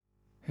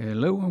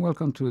Hello and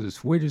welcome to the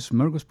Swedish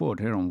Smörgåsbord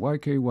here on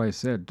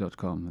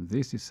ykyz.com.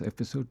 This is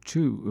episode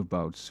 2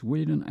 about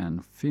Sweden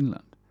and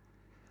Finland.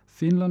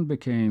 Finland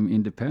became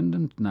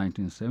independent in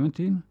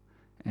 1917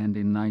 and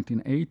in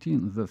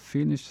 1918 the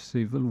Finnish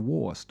Civil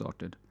War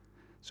started.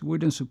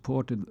 Sweden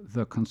supported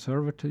the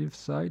conservative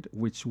side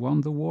which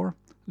won the war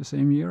the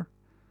same year.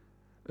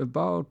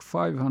 About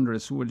 500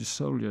 Swedish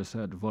soldiers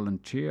had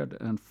volunteered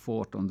and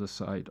fought on the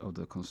side of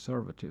the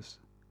conservatives.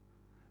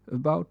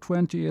 About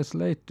 20 years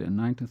later, in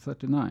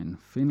 1939,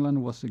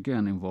 Finland was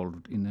again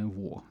involved in a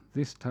war,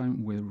 this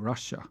time with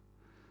Russia.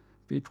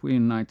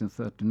 Between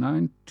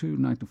 1939 to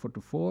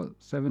 1944,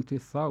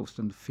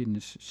 70,000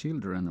 Finnish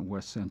children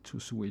were sent to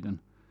Sweden.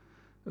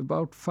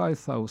 About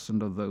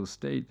 5,000 of those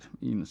stayed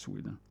in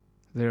Sweden.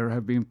 There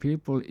have been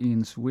people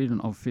in Sweden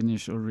of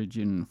Finnish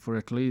origin for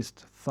at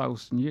least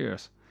 1,000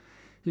 years.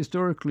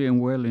 Historically and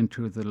well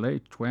into the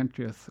late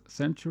 20th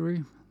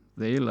century,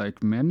 they,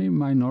 like many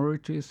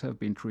minorities, have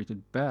been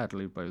treated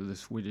badly by the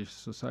Swedish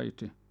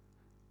society.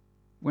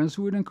 When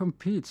Sweden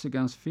competes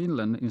against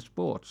Finland in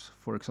sports,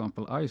 for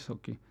example ice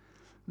hockey,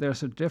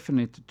 there's a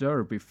definite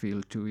derby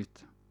feel to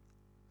it.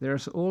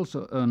 There's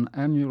also an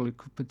annual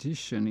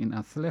competition in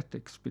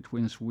athletics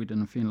between Sweden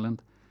and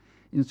Finland.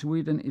 In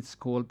Sweden it's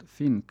called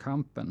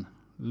Finnkampen,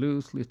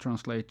 loosely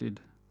translated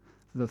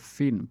the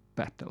Finn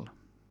battle.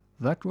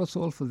 That was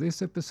all for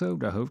this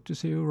episode. I hope to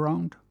see you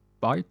around.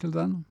 Bye till then.